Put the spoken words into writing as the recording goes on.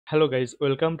Hello guys,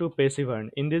 welcome to Passivern.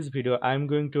 In this video, I am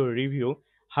going to review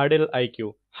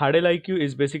HuddleIQ. HuddleIQ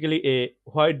is basically a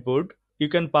whiteboard. You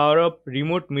can power up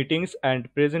remote meetings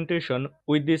and presentation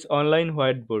with this online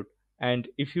whiteboard. And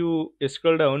if you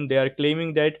scroll down, they are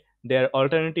claiming that they are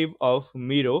alternative of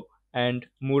Miro and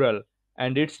Mural,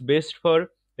 and it's best for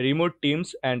remote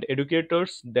teams and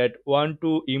educators that want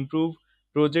to improve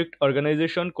project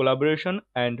organization, collaboration,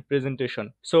 and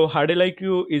presentation. So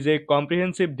HuddleIQ is a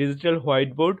comprehensive digital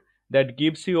whiteboard that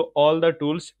gives you all the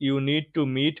tools you need to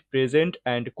meet, present,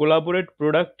 and collaborate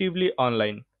productively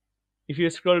online. If you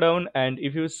scroll down and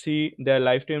if you see their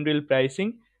lifetime deal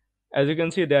pricing, as you can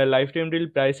see, their lifetime deal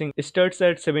pricing starts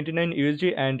at 79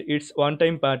 USD and it's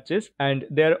one-time purchase, and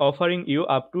they're offering you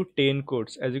up to 10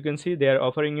 codes. As you can see, they are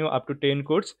offering you up to 10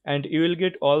 codes, and you will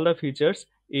get all the features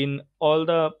in all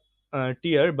the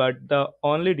tier, but the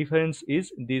only difference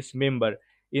is this member.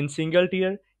 In single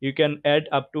tier, you can add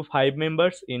up to 5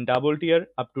 members, in double tier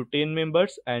up to 10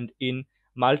 members, and in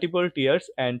multiple tiers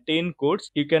and 10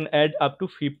 codes you can add up to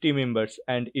 50 members.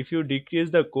 And if you decrease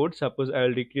the code, suppose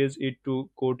I'll decrease it to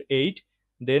code 8,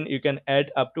 then you can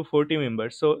add up to 40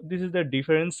 members. So this is the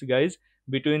difference guys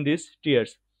between these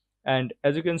tiers. And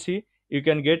as you can see, you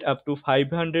can get up to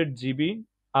 500 GB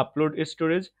upload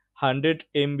storage, 100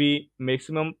 MB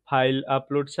maximum file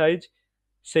upload size,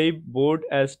 save board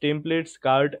as templates,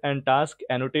 card and task,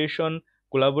 annotation,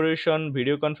 collaboration,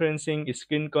 video conferencing,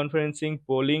 screen conferencing,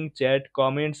 polling, chat,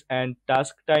 comments, and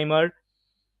task timer,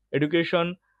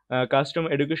 education, custom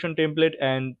education template,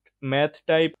 and math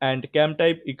type and chem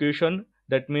type equation.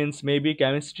 That means maybe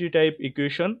chemistry type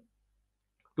equation.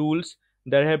 Tools,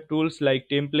 there have tools like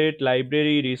template,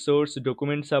 library, resource,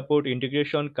 document support,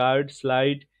 integration, card,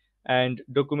 slide, and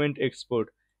document export.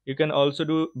 You can also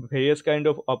do various kind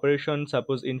of operations,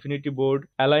 suppose infinity board,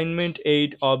 alignment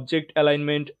aid, object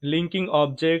alignment, linking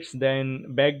objects, then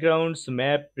backgrounds,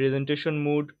 map, presentation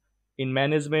mode. In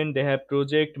management, they have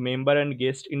project, member and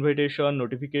guest invitation,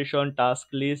 notification, task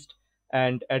list,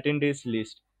 and attendance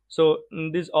list. So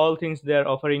these all things they are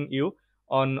offering you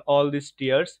on all these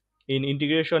tiers. In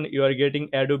integration, you are getting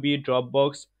Adobe,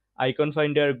 Dropbox, Icon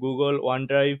Finder, Google,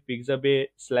 OneDrive, Pixabay,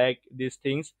 Slack, these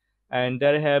things. And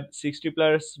they have 60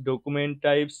 plus document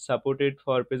types supported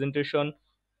for presentation.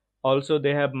 Also,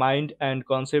 they have mind and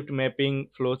concept mapping,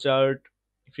 flowchart,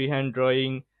 freehand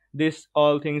drawing, this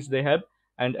all things they have.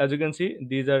 And as you can see,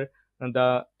 these are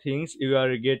the things you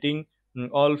are getting,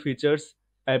 all features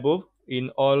above in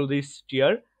all this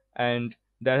tier. And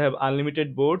they have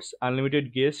unlimited boards,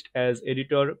 unlimited guests as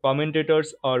editor,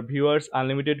 commentators or viewers,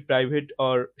 unlimited private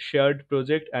or shared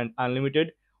project, and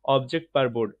unlimited object per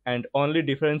board. And only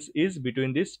difference is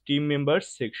between this team members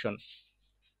section.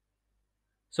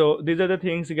 So these are the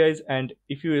things guys, and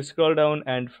if you scroll down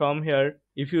and from here,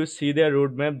 if you see their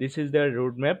roadmap, this is their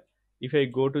roadmap. If I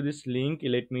go to this link,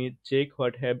 let me check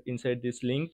what have inside this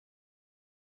link.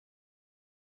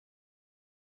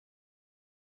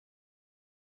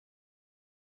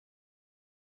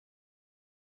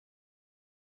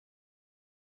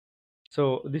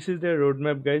 So this is their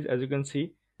roadmap guys. As you can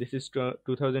see, this is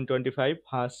 2025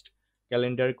 first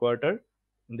calendar quarter,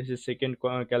 this is second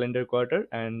calendar quarter,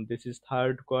 and this is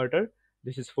third quarter,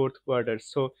 this is fourth quarter.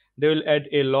 So they will add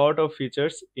a lot of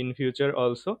features in future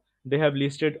also. They have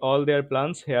listed all their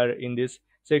plans here in this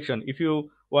section. If you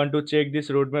want to check this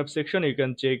roadmap section, you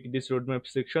can check this roadmap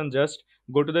section. Just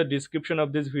go to the description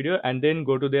of this video and then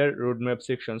go to their roadmap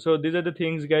section. So these are the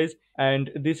things guys,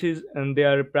 and this is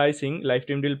their pricing,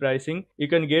 lifetime deal pricing. You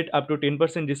can get up to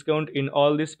 10% discount in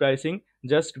all this pricing.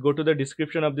 Just go to the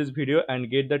description of this video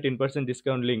and get the 10%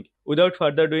 discount link. Without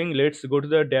further doing, let's go to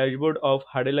the dashboard of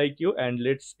HuddleIQ and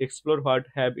let's explore what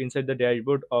have inside the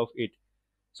dashboard of it.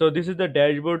 So this is the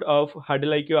dashboard of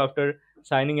HuddleIQ. After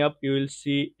signing up, you will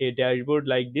see a dashboard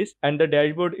like this, and the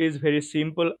dashboard is very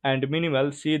simple and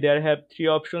minimal. See, there have 3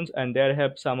 options and there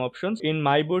have some options. In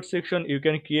my board section, you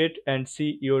can create and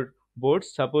see your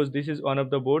boards. Suppose this is one of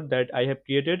the board that I have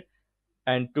created,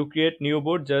 and to create new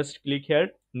board, just click here,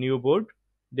 new board,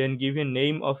 then give a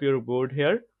name of your board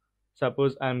here.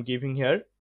 Suppose I'm giving here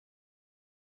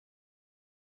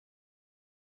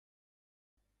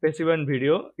Passivern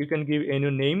video. You can give any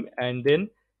name, and then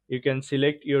you can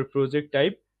select your project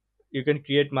type. You can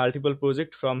create multiple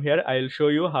project from here. I'll show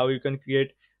you how you can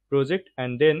create project,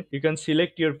 and then you can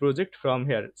select your project from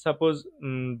here. Suppose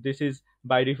this is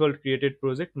by default created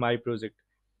project, my project.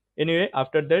 Anyway,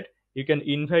 after that, you can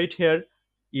invite here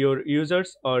your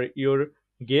users or your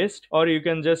guest, or you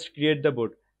can just create the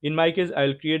board. In my case,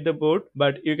 I'll create the board,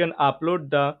 but you can upload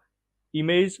the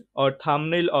image or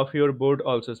thumbnail of your board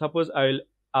also. Suppose I'll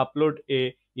upload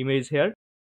a image here.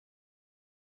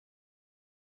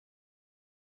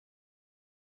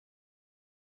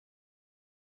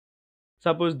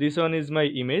 Suppose this one is my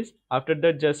image. After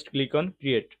that, just click on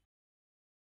create.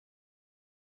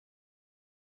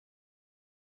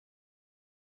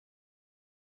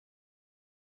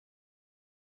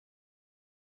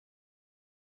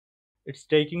 It's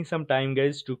taking some time,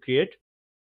 guys, to create.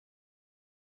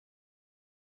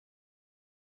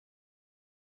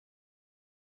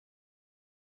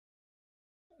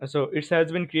 So it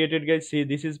has been created, guys. See,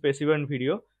 this is Passivern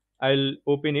video. I'll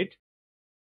open it.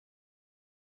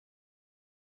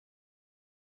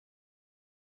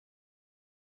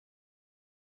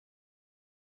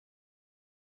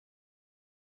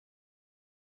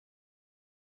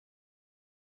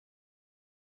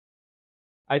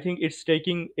 I think it's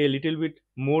taking a little bit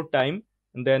more time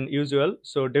than usual.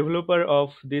 So developer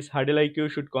of this HuddleIQ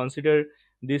should consider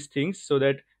these things so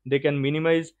that they can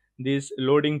minimize this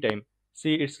loading time.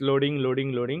 See, it's loading,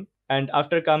 loading, loading. And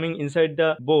after coming inside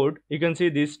the board, you can see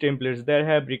these templates. There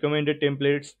have recommended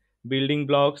templates, building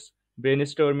blocks,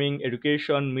 brainstorming,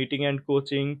 education, meeting and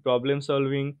coaching, problem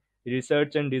solving,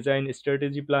 research and design,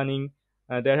 strategy planning.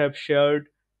 There have shared,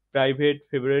 private,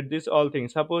 favorite, these all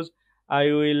things. Suppose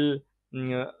I will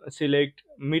select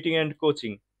meeting and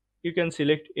coaching. You can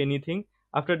select anything.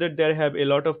 After that, there have a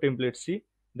lot of templates. See,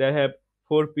 there have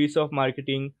 4 P's of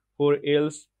marketing, 4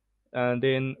 L's,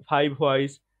 then 5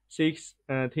 Why's, 6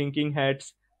 thinking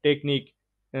hats technique,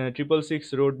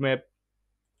 666 roadmap,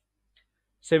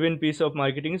 7 P's of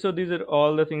marketing. So these are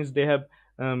all the things they have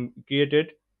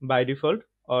created by default,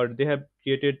 or they have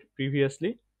created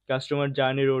previously. Customer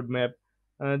journey roadmap,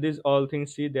 these all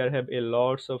things. See, there have a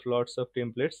lots of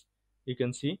templates. You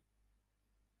can see,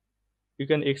 you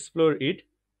can explore it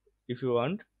if you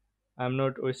want. I'm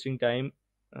not wasting time.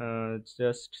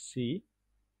 Just see.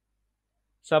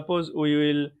 Suppose we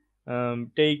will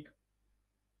take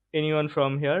anyone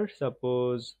from here.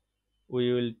 Suppose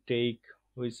we will take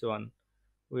which one?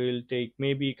 We will take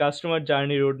maybe customer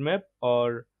journey roadmap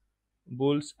or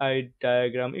bull's eye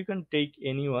diagram. You can take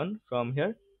anyone from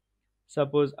here.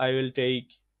 Suppose I will take,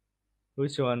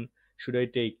 which one should I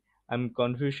take? I'm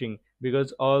confusing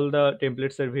because all the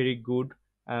templates are very good.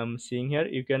 I'm seeing here.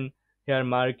 You can here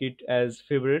mark it as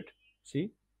favorite.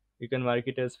 See, you can mark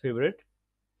it as favorite.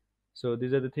 So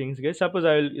these are the things, guys. Suppose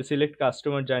I will select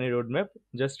customer journey roadmap.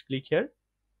 Just click here.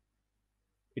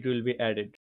 It will be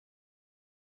added.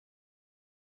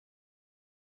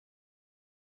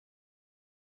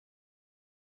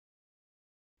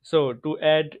 So to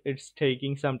add, it's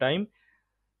taking some time.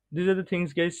 These are the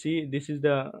things, guys. See, this is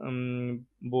the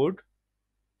board.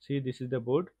 See, this is the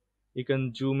board. You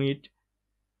can zoom it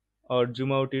or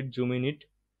zoom out it, zoom in it.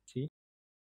 See,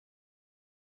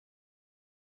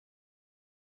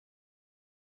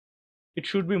 it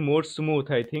should be more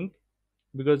smooth, I think,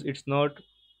 because it's not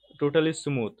totally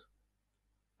smooth.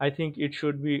 I think it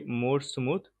should be more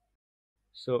smooth.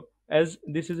 So as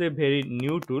this is a very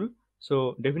new tool,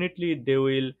 so definitely they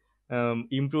will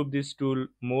improve this tool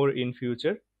more in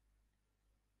future.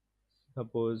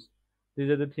 Suppose these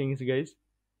are the things, guys.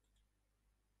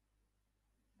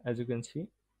 As you can see,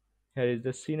 here is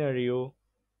the scenario,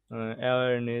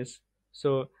 awareness.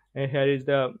 So here is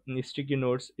the sticky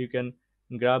notes. You can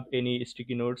grab any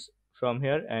sticky notes from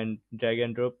here and drag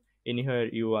and drop anywhere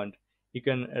you want. You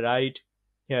can write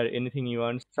here anything you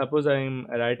want. Suppose I am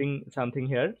writing something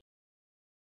here.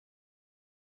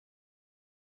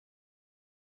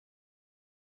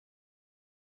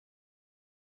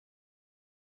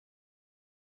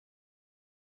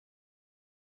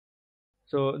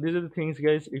 So these are the things,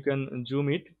 guys. You can zoom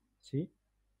it.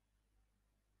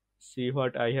 See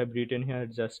what I have written here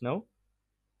just now.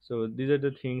 So these are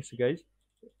the things, guys.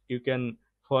 You can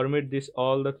format this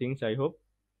all the things, I hope.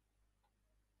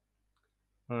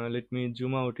 Let me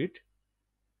zoom out it.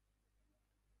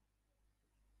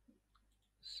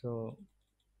 So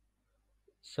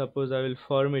suppose I will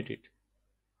format it.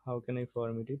 How can I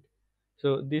format it?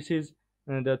 So this is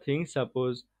the thing.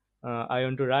 Suppose I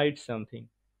want to write something.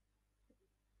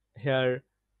 Here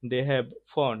they have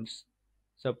fonts.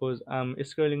 Suppose I'm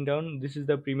scrolling down. This is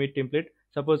the pre-made template.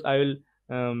 Suppose I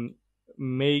will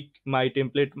make my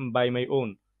template by my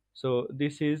own. So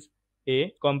this is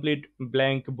a complete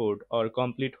blank board or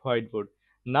complete whiteboard.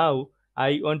 Now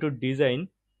I want to design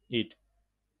it.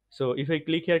 So if I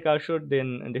click here cursor,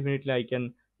 then definitely I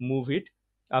can move it.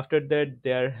 After that,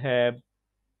 there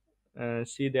have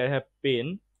see, there have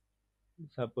pen.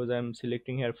 Suppose I'm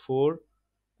selecting here 4,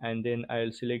 and then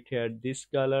I'll select here this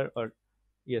color, or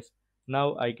yes,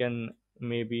 now I can,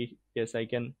 maybe, yes, I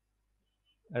can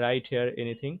write here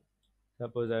anything.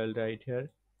 Suppose I'll write here.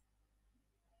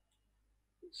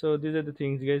 So these are the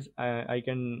things, guys. I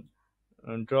can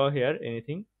draw here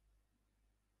anything.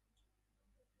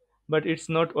 but it's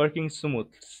not working smooth.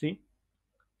 See,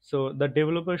 so the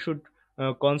developer should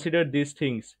consider these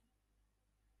things.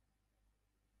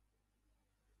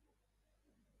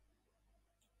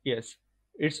 Yes,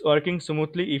 it's working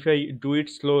smoothly if I do it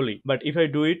slowly, but if I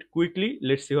do it quickly,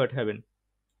 let's see what happens.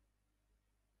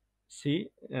 See,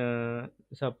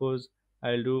 suppose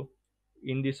I'll do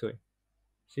in this way.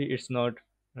 See, it's not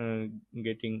uh,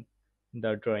 getting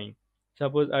the drawing.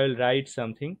 Suppose I'll write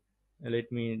something.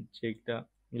 Let me check the,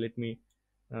 let me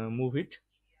move it.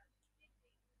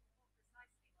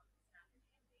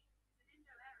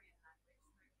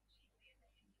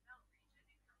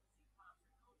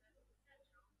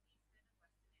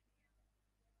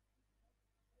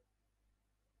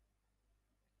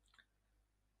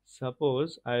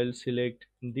 Suppose I'll select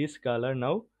this color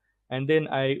now, and then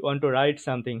I want to write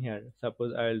something here.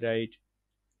 Suppose I'll write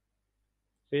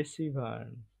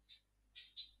Passivern.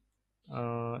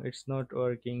 It's not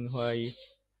working. Why?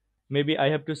 Maybe I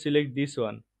have to select this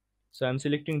one. So I'm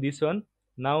selecting this one.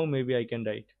 Now maybe I can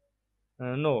write.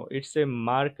 No, it's a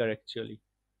marker actually.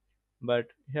 But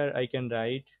here I can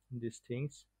write these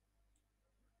things.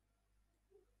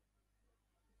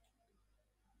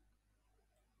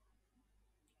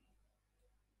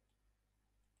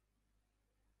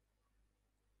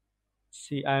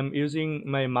 See, I'm using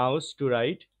my mouse to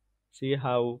write. See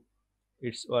how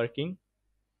it's working.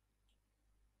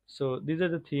 So these are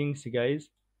the things, guys.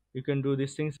 You can do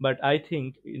these things, but I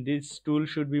think this tool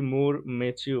should be more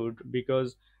matured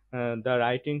because the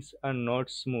writings are not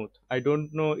smooth. I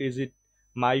don't know, is it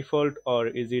my fault or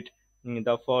is it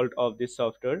the fault of this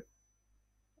software?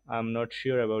 I'm not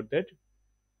sure about that.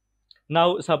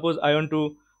 Now suppose I want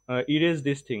to erase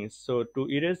these things. So to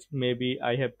erase, maybe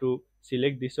I have to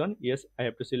select this one. Yes, I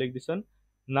have to select this one.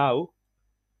 Now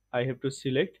I have to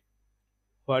select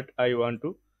what I want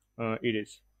to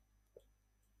erase,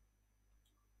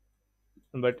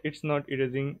 but it's not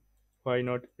erasing. Why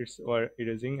not? It's or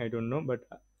erasing, I don't know, but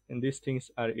and these things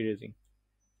are erasing.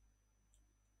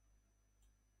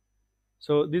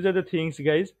 So these are the things,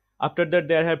 guys. After that,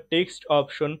 there have text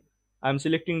option. I'm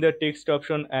selecting the text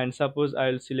option, and suppose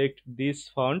I'll select this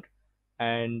font,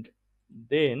 and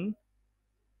then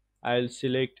I'll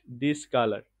select this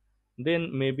color. Then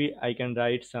maybe I can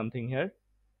write something here.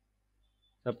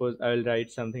 Suppose I'll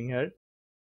write something here.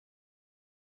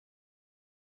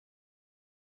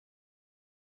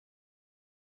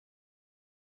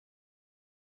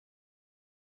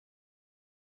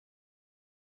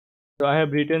 So I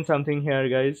have written something here,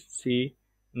 guys. See,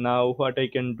 now what I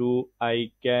can do,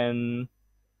 I can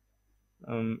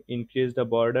increase the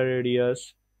border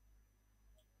radius.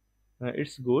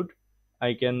 It's good.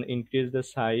 I can increase the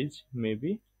size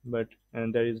maybe, but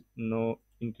there is no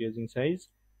increasing size.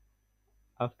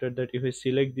 After that, if I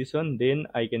select this one, then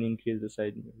I can increase the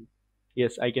size maybe.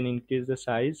 Yes, I can increase the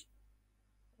size.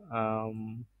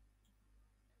 um,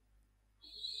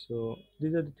 so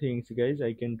these are the things, guys.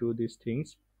 I can do these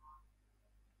things.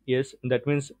 Yes, that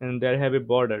means, and there have a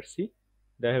border. See,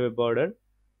 they have a border,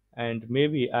 and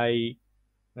maybe I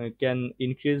can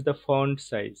increase the font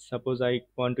size. Suppose I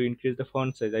want to increase the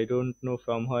font size. I don't know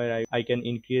from where I can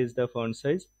increase the font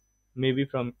size. Maybe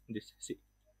from this. See,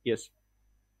 yes,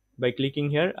 by clicking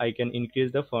here, I can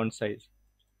increase the font size.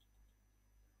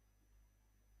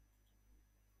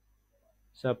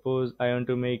 Suppose I want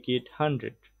to make it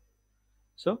 100.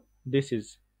 So this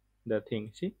is the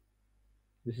thing. See,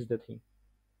 this is the thing.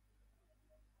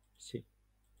 See,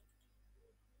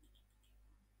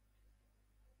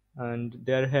 and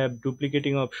there have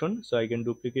duplicating option, so I can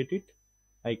duplicate it.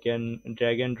 I can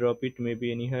drag and drop it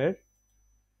maybe anywhere.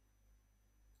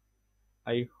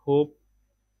 I hope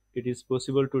it is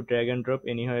possible to drag and drop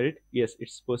anywhere. Yes,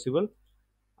 it's possible.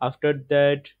 After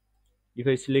that, if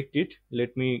I select it,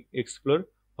 let me explore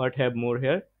what have more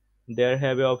here. There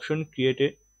have a option create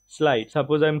a slide.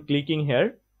 Suppose I'm clicking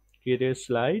here, create a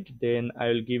slide, then I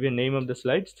will give a name of the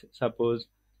slides. Suppose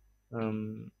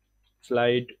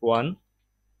slide 1,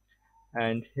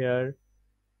 and here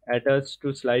attach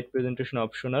to slide presentation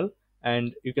optional,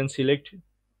 and you can select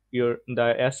your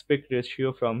the aspect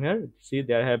ratio from here. See,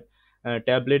 there have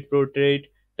tablet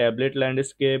portrait, tablet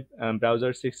landscape,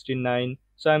 browser 16:9.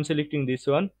 So I'm selecting this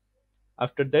one.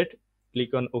 After that,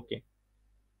 click on OK.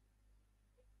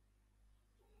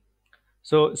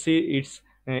 So see, it's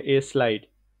a slide.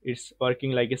 It's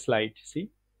working like a slide. See,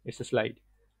 it's a slide.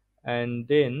 And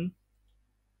then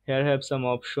here I have some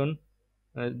option.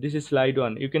 This is slide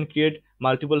 1. You can create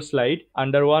multiple slide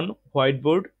under one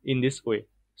whiteboard in this way.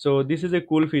 So this is a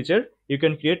cool feature. You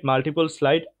can create multiple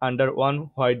slide under one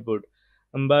whiteboard.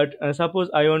 But suppose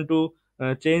I want to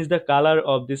change the color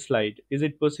of this slide. Is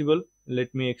it possible?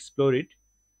 Let me explore it.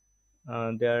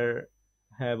 there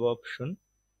have option.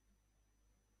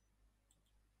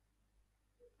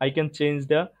 I can change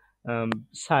the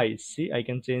size. See, I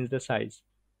can change the size.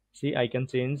 See, I can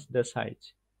change the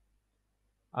size.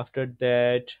 After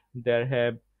that, there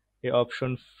have a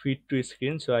option fit to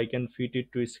screen, so I can fit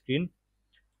it to screen.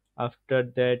 After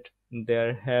that,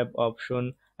 there have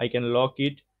option I can lock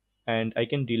it and I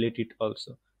can delete it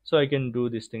also. So I can do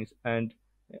these things, and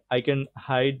I can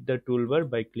hide the toolbar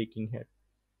by clicking here.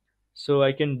 So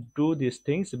I can do these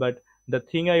things, but the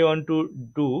thing I want to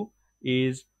do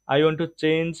is I want to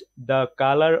change the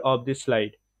color of the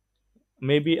slide.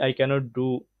 Maybe I cannot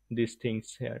do these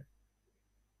things here.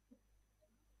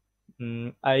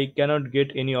 I cannot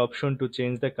get any option to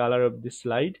change the color of the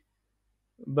slide,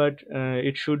 but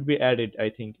it should be added, I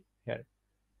think, here.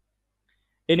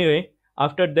 Anyway,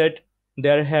 after that,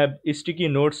 there have sticky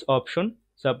notes option.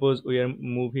 Suppose we are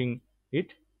moving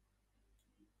it.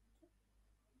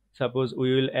 Suppose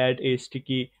we will add a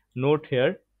sticky note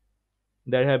here.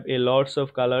 There have a lots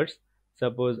of colors.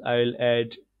 Suppose I will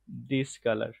add this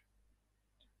color.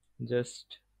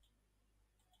 Just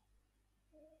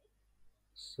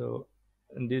so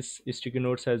this sticky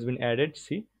notes has been added.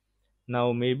 See,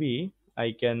 now maybe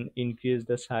I can increase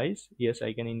the size. Yes,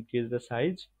 I can increase the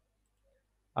size.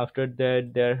 After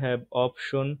that, there have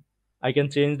option. I can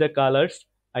change the colors.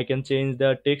 I can change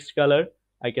the text color.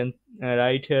 I can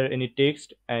write here any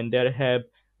text, and there have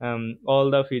all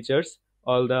the features,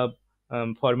 all the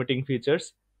formatting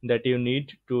features that you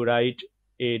need to write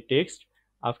a text.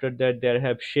 After that, there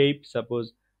have shape.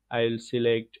 Suppose I'll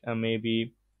select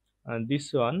maybe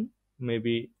this one,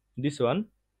 maybe this one.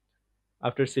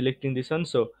 After selecting this one,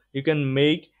 so you can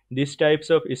make these types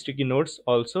of sticky notes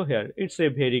also here. It's a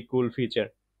very cool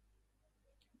feature.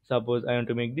 Suppose I want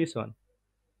to make this one.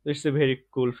 It's a very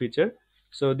cool feature.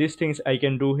 So these things I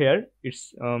can do here.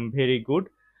 It's very good.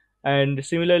 And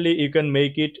similarly, you can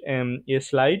make it a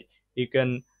slide. You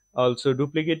can also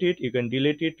duplicate it, you can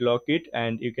delete it, lock it,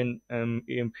 and you can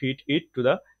fit it to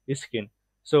the screen.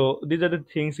 So these are the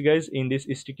things, guys, in this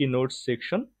sticky notes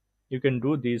section. You can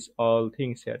do these all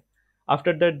things here.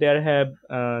 After that, there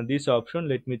have this option.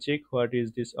 Let me check what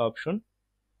is this option.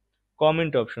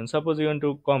 Comment option. Suppose you want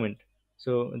to comment,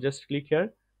 so just click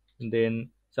here, then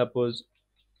suppose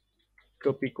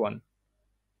topic 1,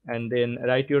 and then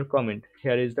write your comment.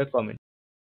 Here is the comment.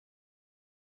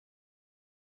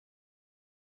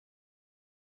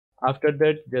 After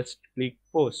that, just click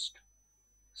post.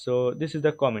 So this is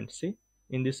the comment. See,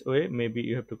 in this way, maybe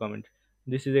you have to comment.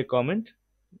 This is a comment.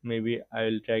 Maybe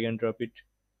I'll drag and drop it.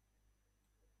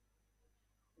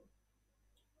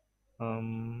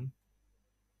 um,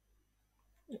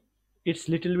 it's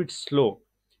little bit slow.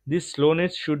 This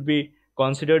slowness should be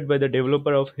considered by the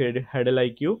developer of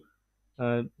HuddleIQ.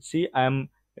 See, I'm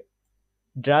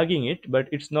dragging it, but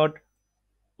it's not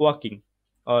walking,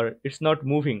 or it's not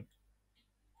moving.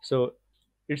 So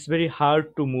it's very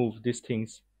hard to move these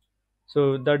things.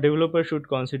 So the developer should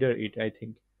consider it, I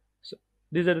think. So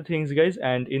these are the things, guys,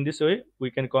 and in this way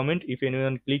we can comment. If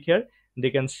anyone click here, they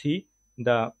can see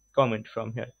the comment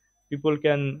from here. People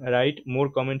can write more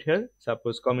comment here.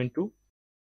 Suppose comment 2.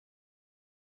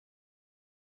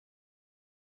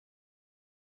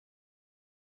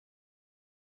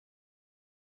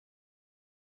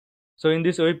 So in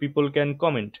this way people can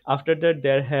comment. After that,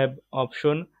 there have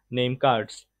option name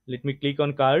cards. Let me click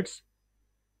on cards.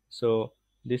 So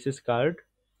this is card.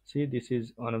 See, this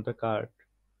is one of the card.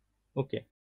 Okay.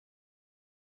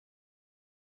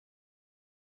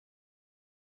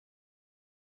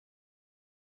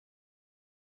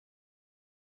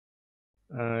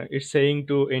 It's saying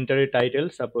to enter a title.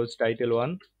 Suppose title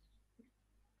 1.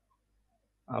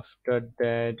 After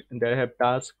that, there have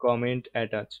task, comment,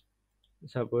 attach.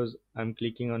 Suppose I'm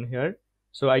clicking on here,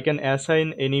 so I can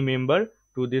assign any member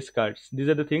to these cards. These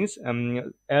are the things.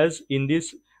 As in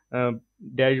this uh,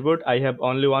 dashboard I have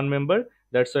only one member,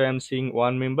 that's why I'm seeing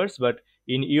one members. But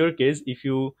in your case, if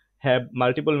you have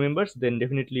multiple members, then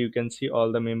definitely you can see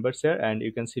all the members here, and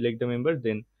you can select the member.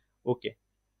 Then okay.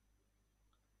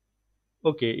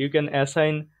 Okay, you can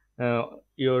assign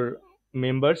your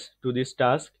members to this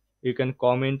task. You can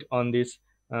comment on this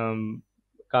um,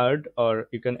 card, or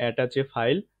you can attach a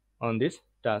file on this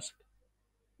task.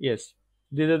 Yes,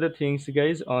 these are the things,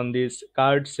 guys, on this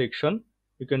card section.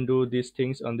 You can do these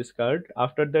things on this card.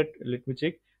 After that, let me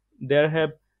check. There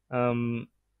have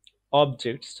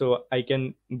objects, so I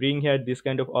can bring here this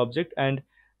kind of object, and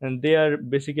they are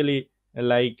basically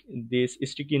like these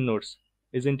sticky notes,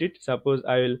 isn't it? Suppose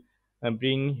I will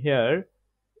bring here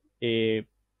a,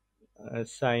 a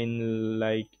sign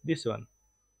like this one.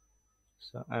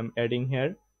 So I'm adding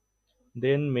here.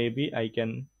 Then maybe I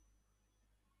can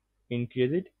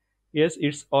increase it. Yes,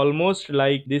 it's almost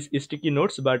like this sticky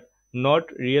notes, but not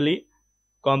really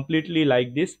completely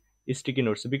like this sticky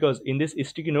notes, because in this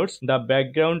sticky notes the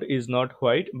background is not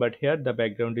white, but here the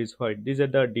background is white. These are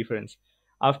the difference.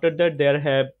 After that, there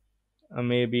have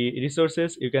maybe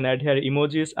resources. You can add here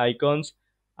emojis, icons,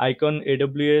 icon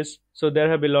aws, so there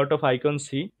have a lot of icons.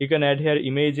 See, you can add here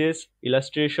images,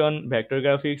 illustration, vector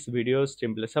graphics, videos,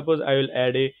 templates. Suppose I will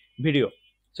add a video,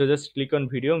 so just click on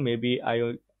video. Maybe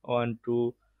I want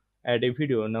to add a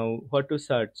video. Now what to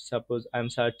search? Suppose I'm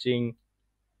searching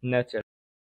nature,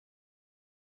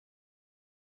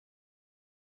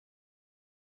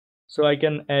 so I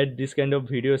can add this kind of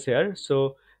videos here.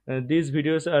 So these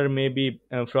videos are maybe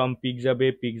from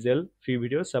Pixabay Pixel free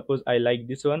videos. Suppose I like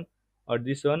this one or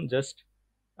this one, just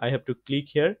I have to click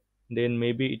here, then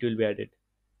maybe it will be added.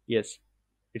 Yes,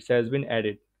 it has been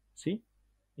added. See,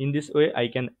 in this way I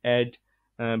can add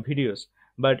videos.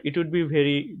 But it would be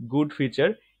very good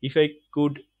feature if I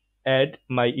could add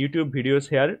my YouTube videos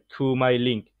here through my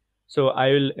link. So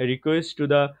I will request to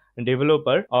the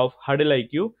developer of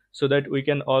HuddleIQ, so that we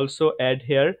can also add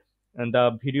here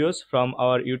the videos from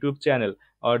our YouTube channel,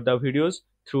 or the videos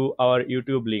through our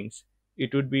YouTube links.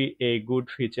 It would be a good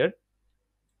feature,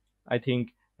 I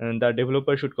think, the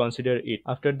developer should consider it.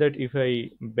 After that, if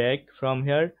I back from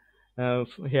here,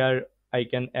 here I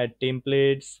can add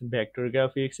templates, vector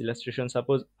graphics, illustration.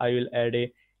 Suppose I will add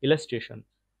a illustration.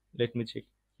 Let me check.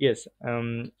 Yes,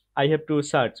 I have to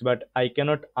search, but I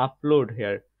cannot upload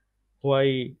here.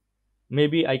 Why?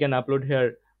 Maybe I can upload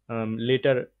here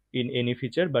later in any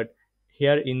feature, but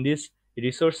here in this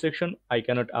resource section I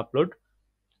cannot upload.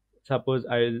 Suppose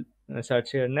I will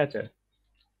search here nature.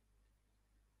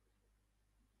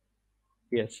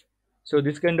 Yes, so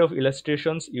this kind of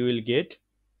illustrations you will get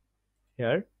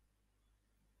here.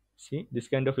 See, this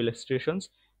kind of illustrations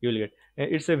you will get.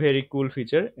 It's a very cool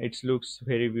feature. It looks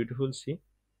very beautiful. See,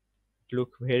 it look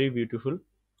very beautiful.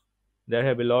 There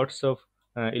have a lots of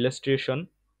illustration.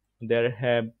 There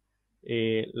have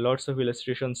a lots of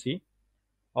illustration. See,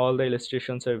 all the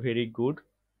illustrations are very good,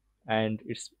 and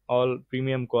it's all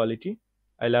premium quality.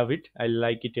 I love it. I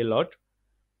like it a lot.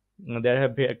 There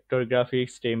have vector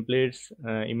graphics, templates,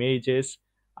 images,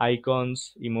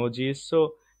 icons, emojis.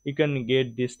 So you can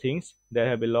get these things. There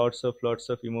have a lots of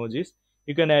emojis.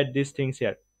 You can add these things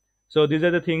here. So these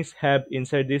are the things have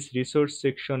inside this resource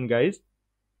section, guys.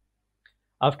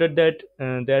 After that,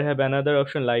 there have another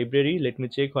option, library. Let me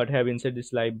check what have inside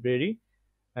this library.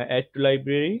 Add to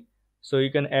library. So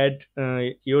you can add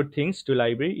your things to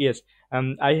library. Yes,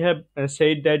 I have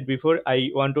said that before. I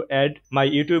want to add my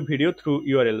YouTube video through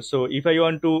URL. So if I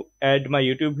want to add my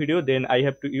YouTube video, then I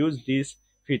have to use this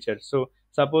feature. So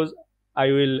suppose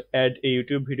I will add a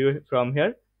YouTube video from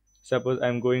here. Suppose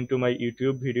I'm going to my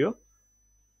YouTube video.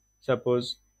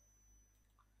 Suppose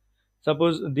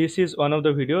this is one of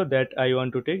the video that I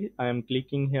want to take. I am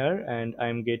clicking here and I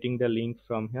am getting the link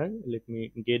from here. Let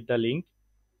me get the link.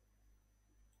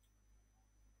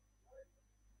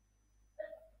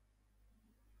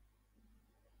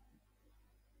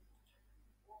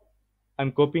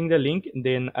 I'm copying the link,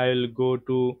 then I'll go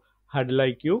to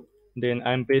HuddleIQ, then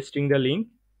I'm pasting the link.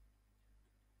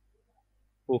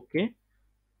 Okay.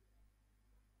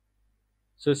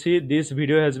 So see, this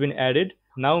video has been added.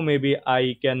 Now maybe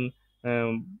I can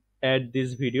add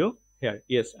this video here.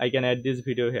 Yes, I can add this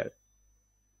video here.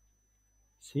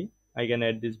 See, I can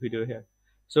add this video here.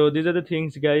 So these are the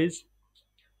things, guys,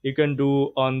 you can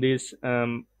do on this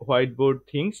whiteboard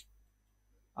things.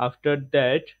 After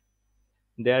that,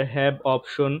 there have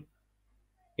option.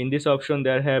 In this option,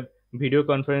 there have video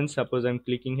conference. Suppose I'm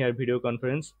clicking here, video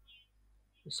conference.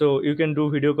 So you can do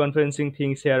video conferencing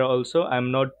things here also.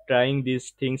 I'm not trying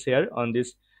these things here on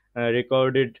this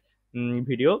recorded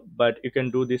video, but you can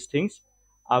do these things.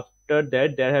 After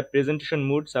that, there have presentation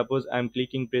mode. Suppose I'm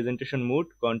clicking presentation mode,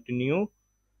 continue,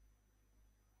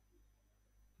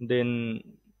 then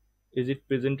is it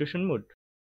presentation mode?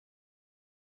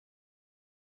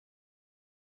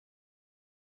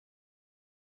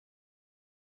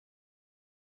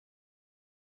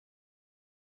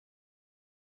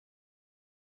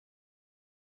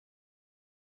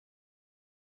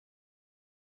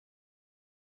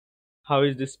 How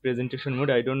is this presentation mode?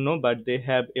 I don't know, but they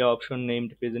have a option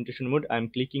named presentation mode. I'm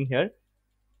clicking here,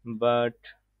 but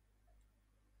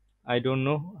I don't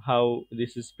know how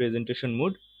this is presentation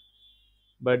mode,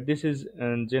 but this is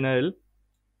general.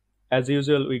 As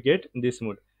usual, we get this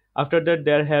mode. After that,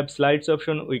 there have slides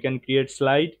option. We can create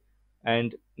slide,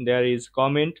 and there is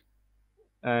comment,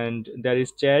 and there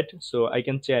is chat. So I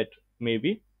can chat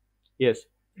maybe. Yes,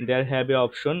 there have a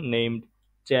option named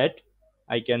chat.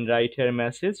 I can write here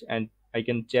message and I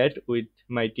can chat with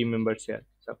my team members here.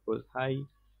 Suppose hi,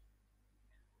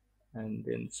 and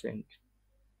then send.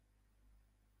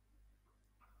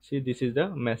 See, this is the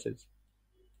message.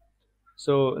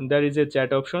 So there is a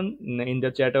chat option. In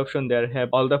the chat option, there have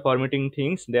all the formatting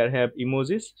things. There have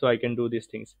emojis, so I can do these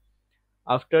things.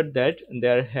 After that,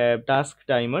 there have task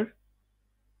timer,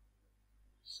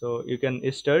 so you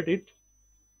can start it.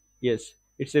 Yes,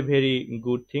 it's a very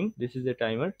good thing. This is a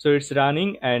timer, so it's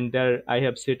running, and there I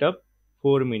have set up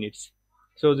 4 minutes.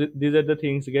 So these are the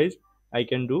things, guys, I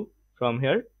can do from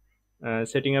here.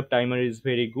 Setting up timer is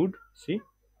very good. See,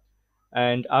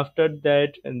 and after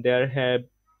that there have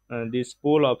this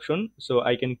poll option, so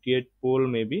I can create poll.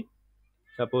 Maybe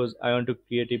suppose I want to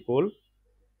create a poll,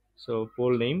 so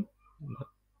poll name,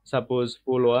 suppose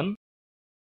poll 1,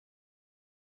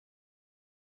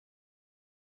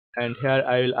 and here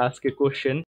I will ask a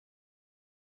question,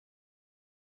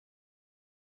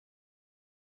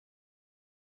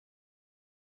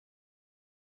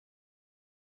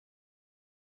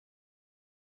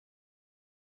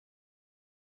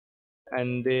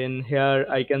 and then here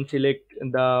I can select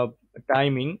the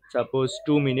timing, suppose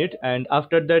 2 minutes, and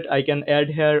after that I can add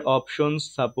here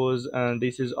options. Suppose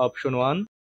this is option 1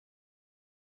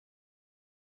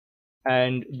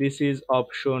 and this is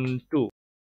option 2,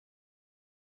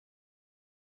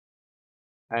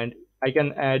 and I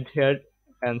can add here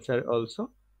answer also.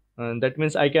 That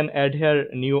means I can add here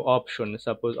new option,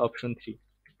 suppose option 3.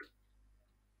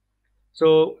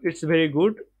 So it's very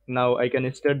good. Now I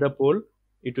can start the poll.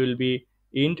 It will be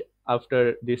int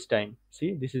after this time.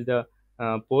 See, this is the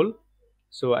poll.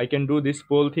 So I can do this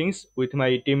poll things with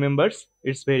my team members.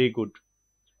 It's very good.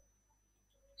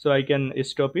 So I can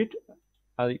stop it.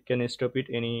 I can stop it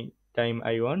any time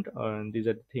I want. These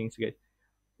are the things, guys.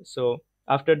 So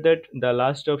after that, the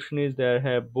last option is there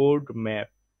have board map.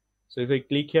 So if I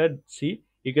click here, see,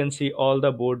 you can see all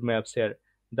the board maps here.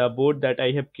 The board that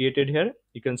I have created here,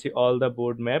 you can see all the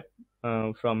board map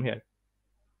from here.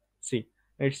 See,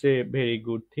 it's a very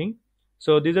good thing.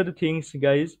 So these are the things,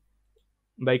 guys.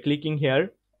 By clicking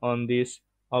here on this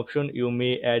option, you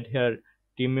may add here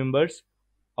team members,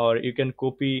 or you can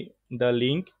copy the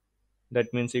link.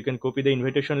 That means you can copy the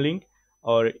invitation link,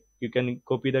 or you can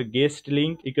copy the guest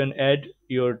link. You can add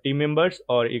your team members,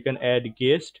 or you can add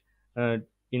guest uh,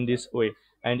 in this way.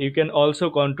 And you can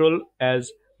also control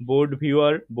as board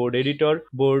viewer, board editor,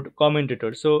 board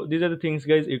commentator. So these are the things,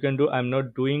 guys, you can do. I'm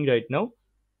not doing right now.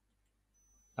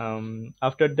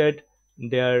 After that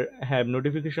there have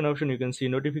notification option. You can see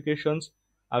notifications.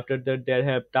 After that there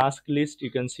have task list.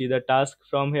 You can see the task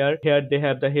from here. Here they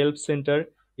have the help center.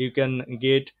 You can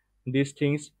get these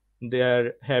things.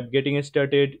 They have getting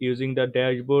started, using the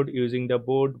dashboard, using the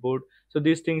board. So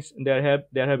these things there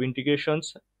have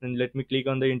integrations, and let me click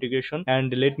on the integration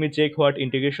and let me check what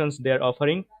integrations they are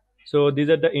offering. So these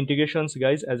are the integrations,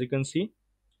 guys. As you can see,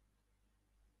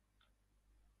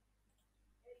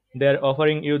 they're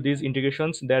offering you these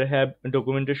integrations. There have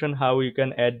documentation how you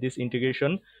can add this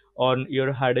integration on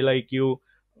your HuddleIQ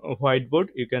whiteboard.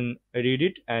 You can read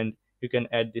it and you can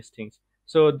add these things.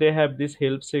 So they have this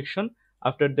help section.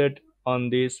 After that, on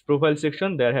this profile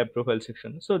section, there have profile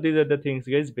section. So these are the things,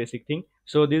 guys, basic thing.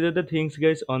 So these are the things,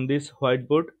 guys, on this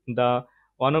whiteboard. The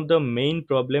one of the main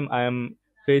problem I am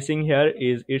facing here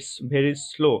is it's very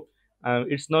slow.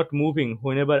 It's not moving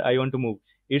whenever I want to move.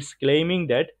 It's claiming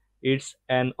that it's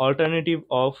an alternative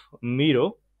of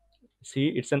Miro. See,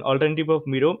 it's an alternative of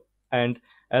Miro, and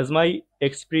as my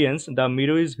experience, the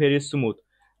Miro is very smooth.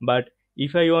 But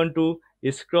if I want to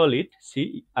scroll it,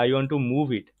 see, I want to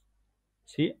move it.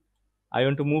 See, I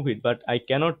want to move it, but I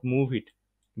cannot move it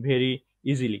very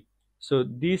easily. So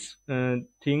these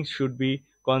things should be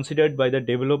considered by the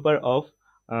developer of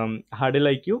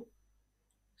HuddleIQ.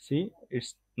 See,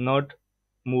 it's not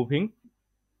moving.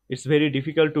 It's very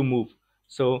difficult to move.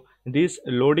 So this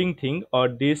loading thing or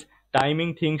this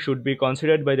timing thing should be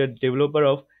considered by the developer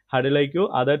of HuddleIQ.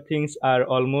 Other things are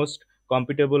almost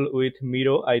compatible with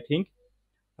Miro, I think.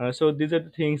 So these are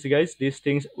the things, guys. These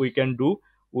things we can do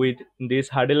with this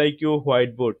HuddleIQ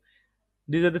whiteboard.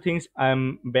 These are the things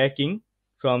I'm backing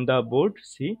from the board.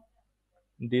 See,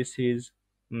 this is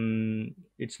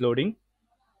it's loading.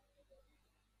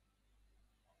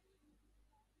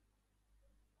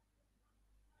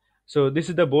 So this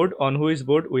is the board on whose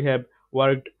board we have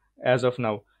worked as of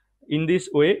now. In this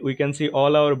way, we can see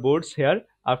all our boards here.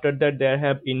 After that, there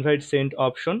have invite sent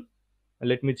option.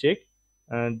 Let me check.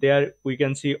 There we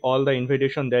can see all the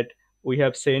invitation that we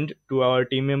have sent to our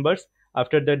team members.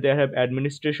 After that, they have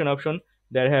administration option.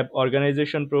 They have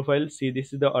organization profile. See,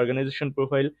 this is the organization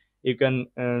profile. You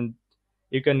can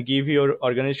give your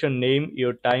organization name,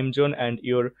 your time zone, and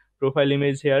your profile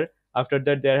image here. After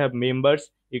that there have members,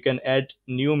 you can add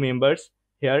new members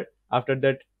here. After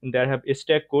that there have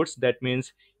stack codes. That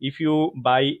means if you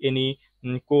buy any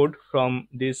code from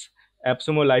this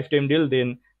Appsumo lifetime deal,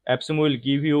 then Appsumo will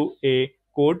give you a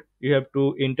code. You have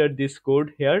to enter this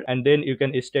code here and then you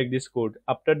can stack this code.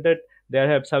 After that they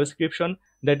have subscription.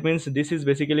 That means this is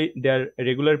basically their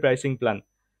regular pricing plan.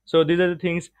 So these are the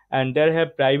things. And there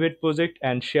have private project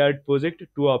and shared project,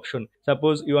 two options.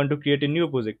 Suppose you want to create a new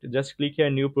project, just click here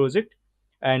new project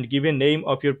and give a name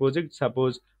of your project.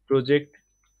 Suppose project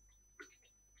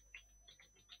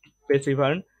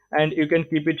Passivern, and you can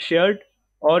keep it shared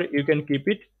or you can keep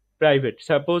it private.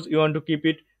 Suppose you want to keep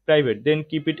it private, then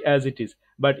keep it as it is.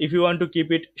 But if you want to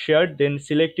keep it shared, then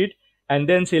select it and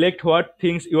then select what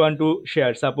things you want to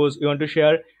share. Suppose you want to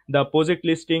share the project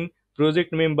listing,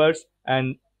 project members,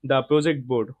 and the project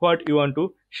board, what you want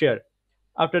to share.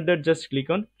 After that just click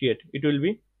on create. It will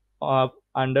be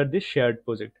under this shared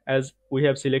project, as we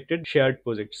have selected shared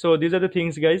project. So these are the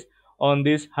things, guys, on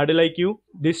this HuddleIQ.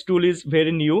 This tool is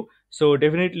very new, so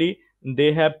definitely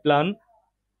they have plan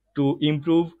to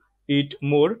improve it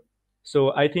more.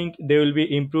 So I think they will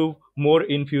be improve more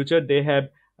in future. They have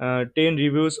 10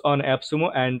 reviews on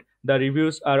Appsumo and the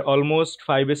reviews are almost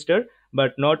 5 star,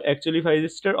 but not actually 5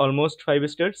 star, almost 5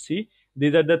 star. See,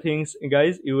 these are the things,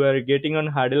 guys, you are getting on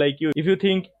HuddleIQ. If you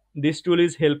think this tool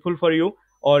is helpful for you,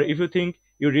 or if you think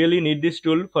you really need this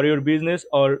tool for your business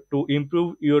or to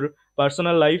improve your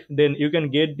personal life, then you can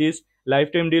get this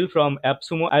lifetime deal from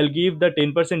Appsumo. I'll give the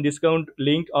 10% discount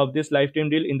link of this lifetime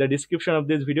deal in the description of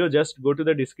this video. Just go to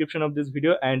the description of this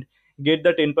video and get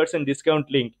the 10%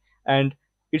 discount link. And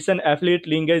it's an affiliate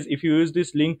link, guys. If you use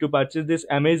this link to purchase this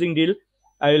amazing deal,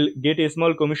 I'll get a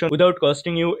small commission without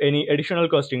costing you any additional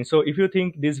costing. So if you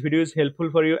think this video is helpful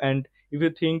for you and if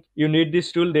you think you need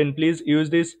this tool, then please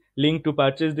use this link to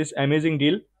purchase this amazing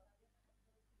deal.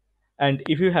 And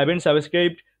if you haven't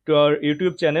subscribed to our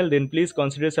YouTube channel, then please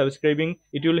consider subscribing.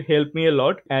 It will help me a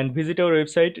lot. And visit our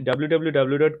website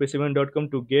www.passivern.com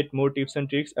to get more tips and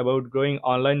tricks about growing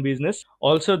online business.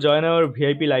 Also join our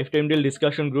VIP lifetime deal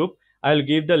discussion group. I'll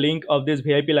give the link of this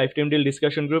VIP lifetime deal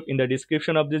discussion group in the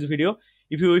description of this video.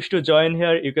 If you wish to join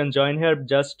here, you can join here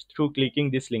just through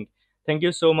clicking this link. Thank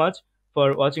you so much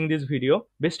for watching this video.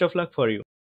 Best of luck for you.